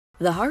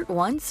The heart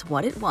wants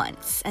what it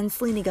wants, and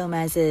Selena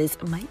Gomez's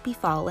might be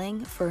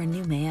falling for a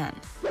new man.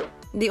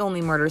 The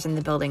Only Murders in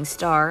the Building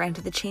star and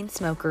the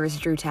Chainsmokers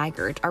Drew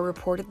Taggart are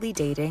reportedly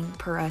dating,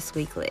 per Us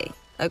Weekly.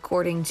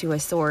 According to a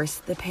source,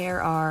 the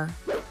pair are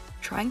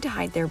trying to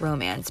hide their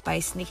romance by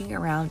sneaking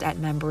around at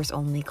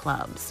members-only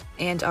clubs,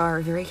 and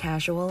are very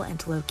casual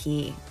and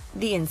low-key.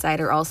 The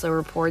Insider also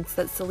reports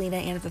that Selena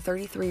and the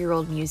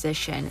 33-year-old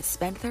musician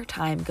spent their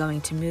time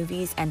going to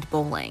movies and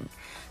bowling,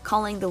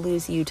 calling the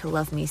Lose You to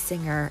Love Me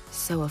singer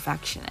so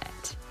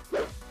affectionate.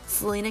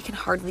 Selena can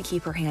hardly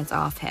keep her hands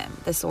off him,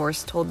 the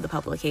source told the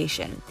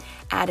publication,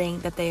 adding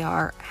that they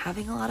are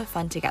having a lot of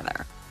fun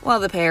together. While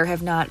the pair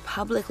have not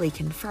publicly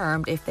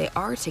confirmed if they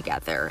are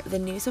together, the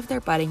news of their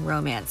budding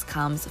romance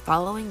comes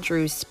following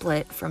Drew's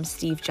split from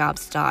Steve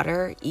Jobs'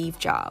 daughter, Eve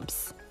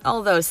Jobs.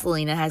 Although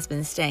Selena has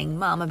been staying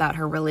mum about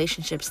her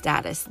relationship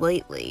status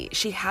lately,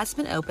 she has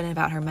been open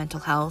about her mental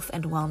health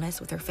and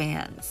wellness with her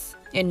fans.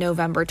 In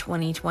November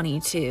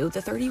 2022,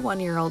 the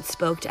 31-year-old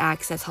spoke to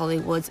Access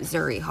Hollywood's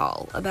Zuri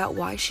Hall about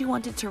why she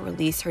wanted to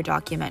release her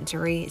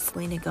documentary,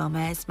 Selena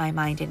Gomez, My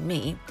Mind and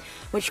Me,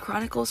 which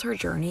chronicles her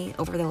journey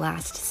over the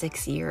last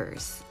 6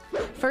 years.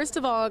 First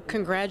of all,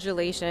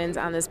 congratulations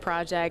on this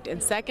project,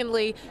 and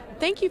secondly,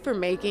 thank you for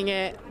making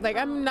it.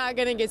 I'm not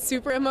gonna get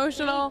super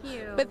emotional,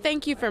 but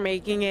thank you for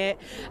making it.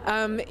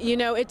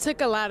 It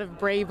took a lot of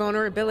brave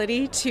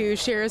vulnerability to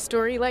share a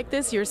story like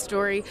this, your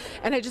story,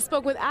 and I just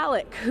spoke with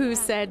Alec, who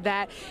said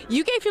that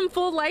you gave him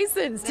full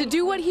license to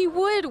do what he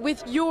would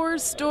with your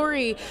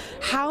story.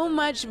 How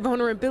much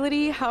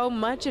vulnerability, how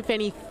much, if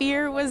any,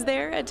 fear was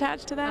there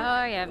attached to that?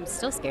 Oh, yeah, I'm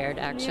still scared,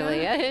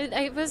 actually. Yeah.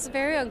 It was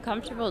very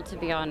uncomfortable, to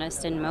be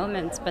honest, in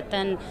moments, but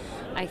then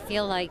I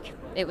feel like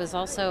it was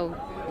also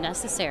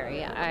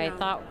necessary. I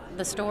thought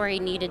the story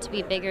needed to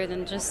be bigger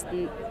than just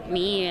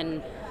me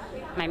and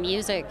my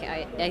music.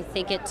 I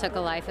think it took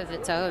a life of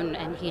its own,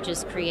 and he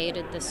just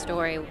created this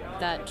story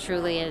that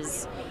truly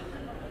is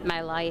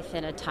my life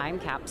in a time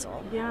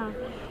capsule. Yeah.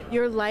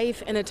 Your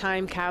life in a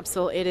time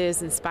capsule, it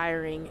is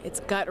inspiring. It's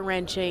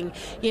gut-wrenching.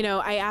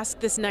 I ask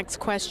this next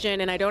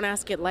question, and I don't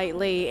ask it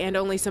lightly, and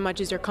only so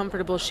much as you're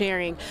comfortable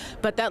sharing,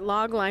 but that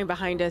log line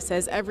behind us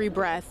says, every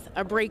breath,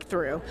 a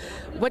breakthrough.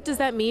 What does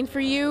that mean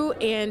for you?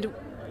 And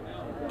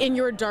in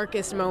your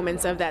darkest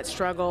moments of that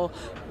struggle,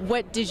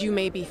 what did you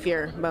maybe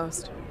fear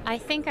most? I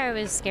think I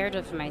was scared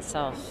of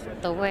myself.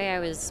 The way I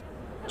was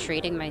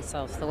treating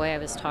myself, the way I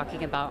was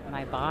talking about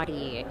my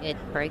body, it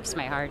breaks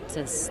my heart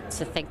to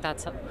think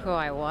that's who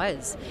I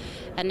was.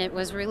 And it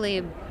was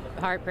really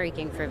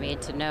heartbreaking for me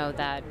to know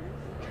that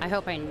I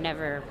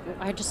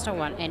just don't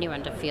want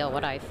anyone to feel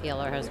what I feel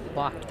or has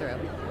walked through.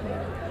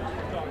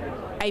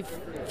 I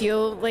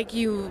feel like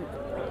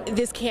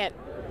this can't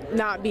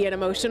not be an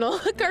emotional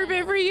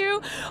carpet for you.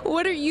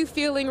 What are you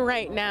feeling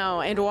right now,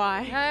 and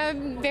why?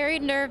 I'm very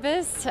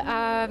nervous.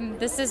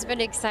 This has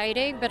been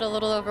exciting, but a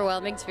little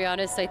overwhelming, to be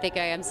honest. I think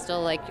I am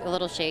still a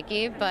little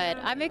shaky, but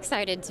I'm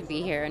excited to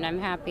be here, and I'm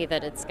happy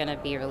that it's going to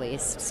be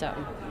released. So,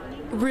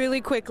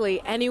 really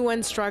quickly,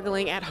 anyone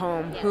struggling at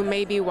home who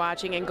may be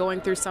watching and going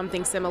through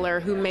something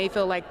similar, who may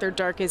feel like their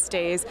darkest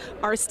days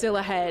are still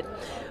ahead,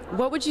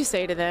 what would you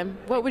say to them?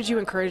 What would you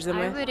encourage them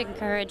with? I would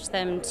encourage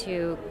them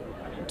to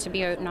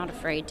be not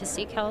afraid to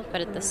seek help, but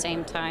at the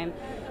same time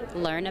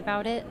learn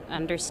about it,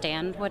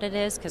 understand what it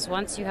is, because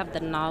once you have the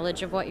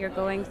knowledge of what you're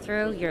going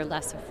through, you're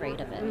less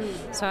afraid of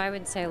it. So I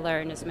would say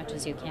learn as much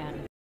as you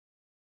can.